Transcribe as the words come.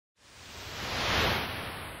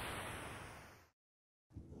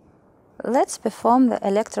Let's perform the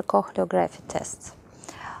electrococleography test.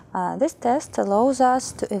 This test allows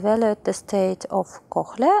us to evaluate the state of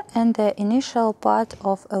cochlea and the initial part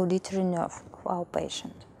of auditory nerve of our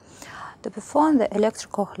patient. To perform the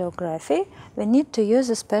electrococleography, we need to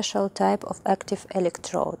use a special type of active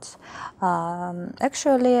electrodes. There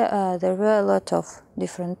were a lot of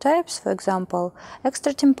different types, for example,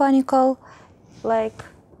 extratympanical, like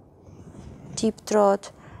tip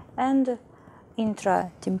throat, and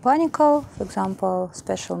intratympanical, for example,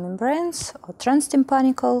 special membranes or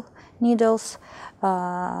transtympanical needles.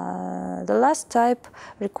 The last type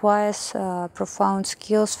requires profound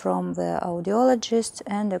skills from the audiologist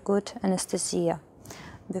and a good anesthesia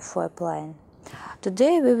before applying.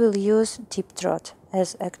 Today we will use tip throat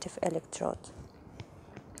as active electrode.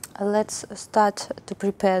 Let's start to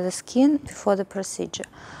prepare the skin before the procedure.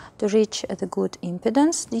 To reach the good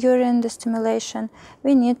impedance during the stimulation,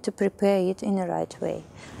 we need to prepare it in the right way.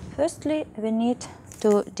 Firstly, we need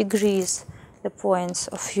to degrease the points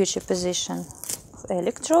of future position of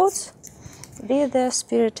electrodes with the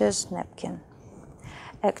spiritus napkin.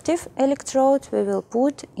 Active electrode we will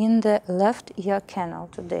put in the left ear canal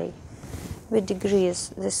today. We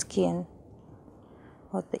degrease the skin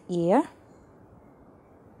of the ear.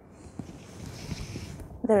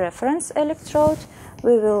 The reference electrode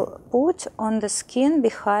we will put on the skin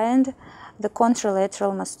behind the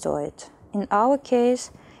contralateral mastoid. In our case,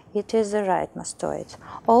 it is the right mastoid.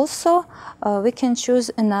 Also, we can choose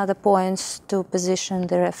another points to position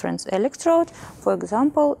the reference electrode, for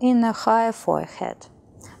example, in a higher forehead.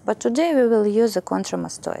 But today we will use the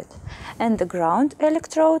contramastoid. And the ground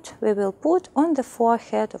electrode we will put on the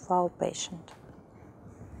forehead of our patient.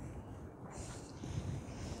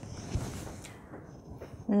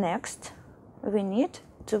 Next, we need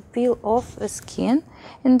to peel off the skin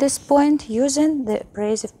in this point using the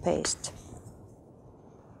abrasive paste.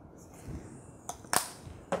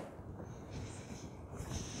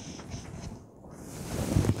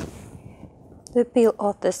 We peel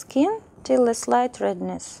off the skin till a slight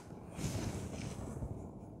redness.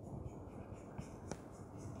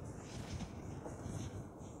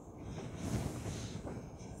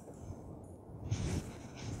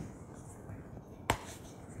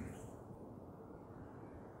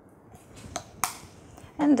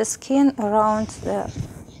 And the skin around the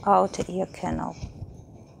outer ear canal.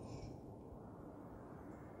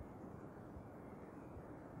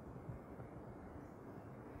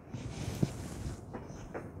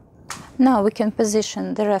 Now we can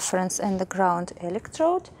position the reference and the ground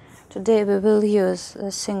electrode. Today we will use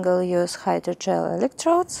the single-use hydrogel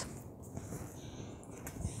electrodes.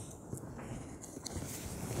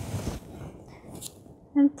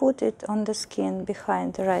 And put it on the skin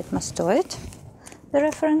behind the right mastoid, the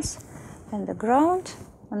reference, and the ground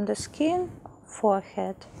on the skin,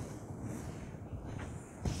 forehead.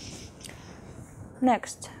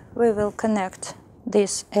 Next, we will connect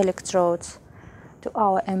these electrodes to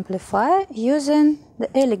our amplifier using the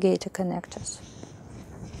alligator connectors.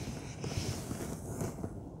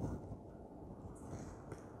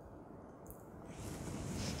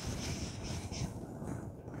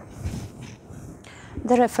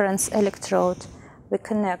 The reference electrode we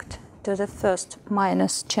connect to the first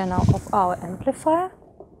minus channel of our amplifier.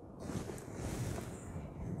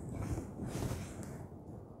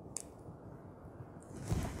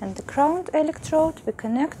 And the ground electrode we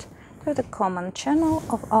connect to the common channel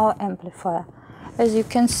of our amplifier. As you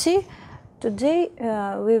can see, today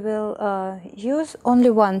we will use only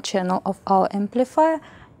one channel of our amplifier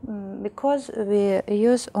because we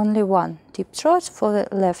use only one tip throat for the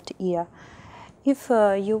left ear. If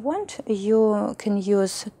you want, you can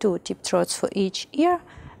use two tip throats for each ear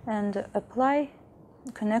and apply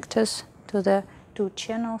connectors to the two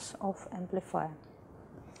channels of amplifier.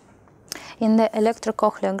 In the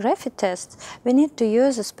electrococleography test, we need to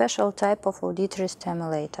use a special type of auditory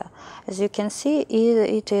stimulator. As you can see,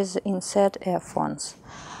 it is insert earphones.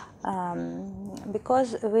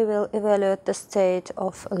 Because we will evaluate the state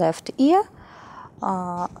of left ear,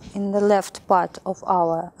 in the left part of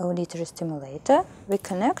our auditory stimulator, we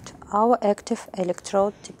connect our active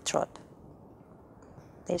electrode tip throat.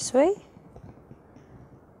 This way.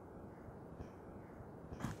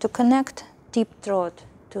 To connect tip throat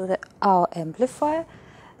to our amplifier,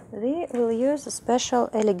 we will use a special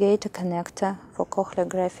alligator connector for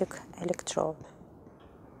cochleographic electrode.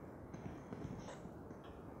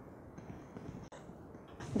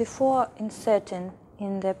 Before inserting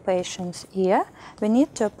in the patient's ear, we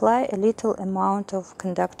need to apply a little amount of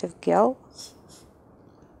conductive gel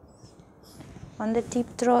on the tip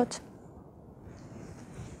throat.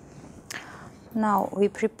 Now we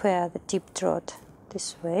prepare the tip throat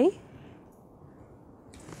this way.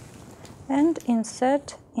 and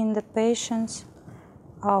insert in the patient's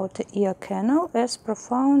outer ear canal as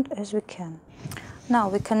profound as we can. Now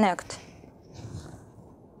we connect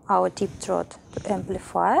our deep throat to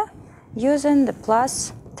amplifier using the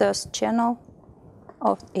plus third channel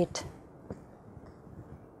of it.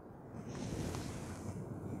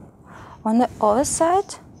 On the other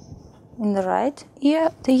side, in the right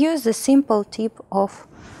ear, they use the simple tip of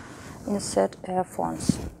insert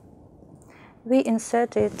earphones. We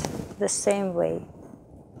insert it the same way.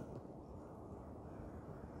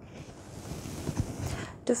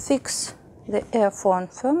 To fix the earphone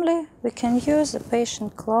firmly, we can use the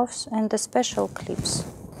patient gloves and the special clips.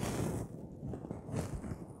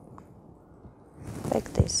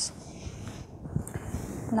 Like this.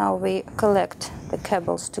 Now we collect the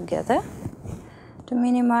cables together to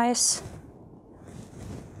minimize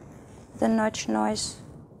the notch noise.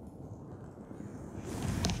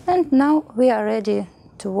 And now we are ready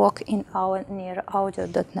to work in our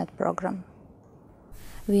neuraudio.net program.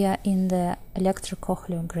 We are in the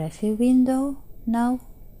electrococleography window now.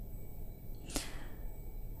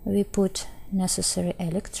 We put necessary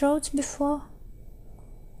electrodes before.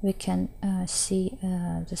 We can see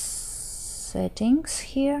the settings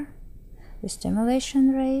here, the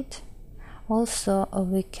stimulation rate. Also,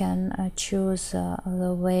 we can choose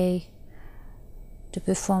the way to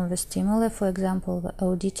perform the stimuli. For example, the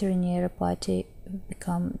auditory neuropathy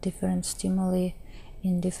become different stimuli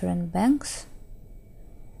in different banks.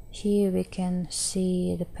 Here we can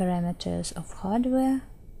see the parameters of hardware,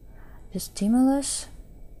 the stimulus.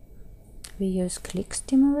 We use click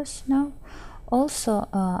stimulus now. Also,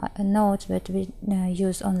 note that we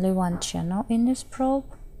use only one channel in this probe.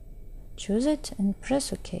 Choose it and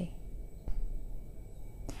press OK.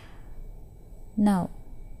 Now,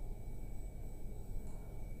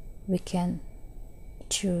 we can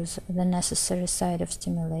choose the necessary side of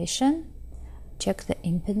stimulation, check the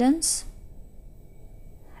impedance.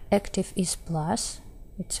 Active is plus,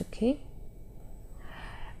 it's okay.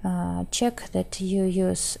 Check that you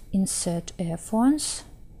use insert earphones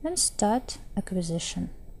and start acquisition.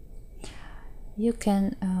 You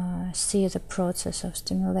can see the process of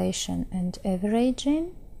stimulation and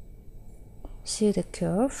averaging, see the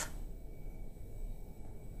curve.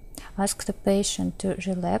 Ask the patient to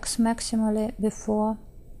relax maximally before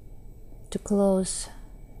to close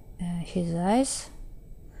his eyes.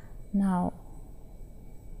 Now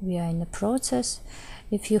we are in the process.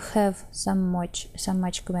 If you have some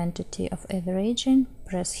much quantity of averaging,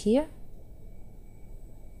 press here.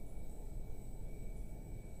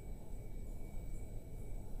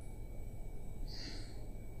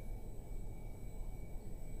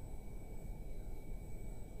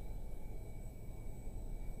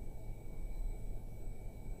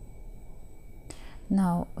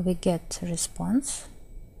 Now we get response.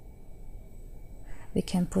 We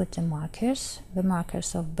can put the markers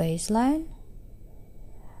of baseline,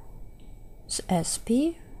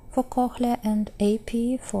 SP for cochlea and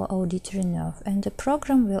AP for auditory nerve, and the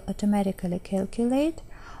program will automatically calculate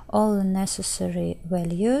all the necessary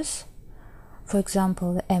values. For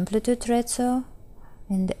example, the amplitude ratio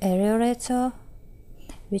and the area ratio,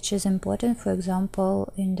 which is important, for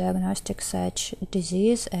example, in diagnostic such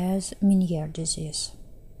disease as Meniere disease.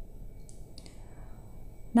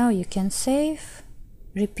 Now you can save,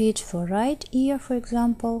 repeat for right ear, for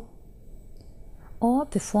example, or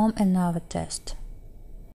perform another test.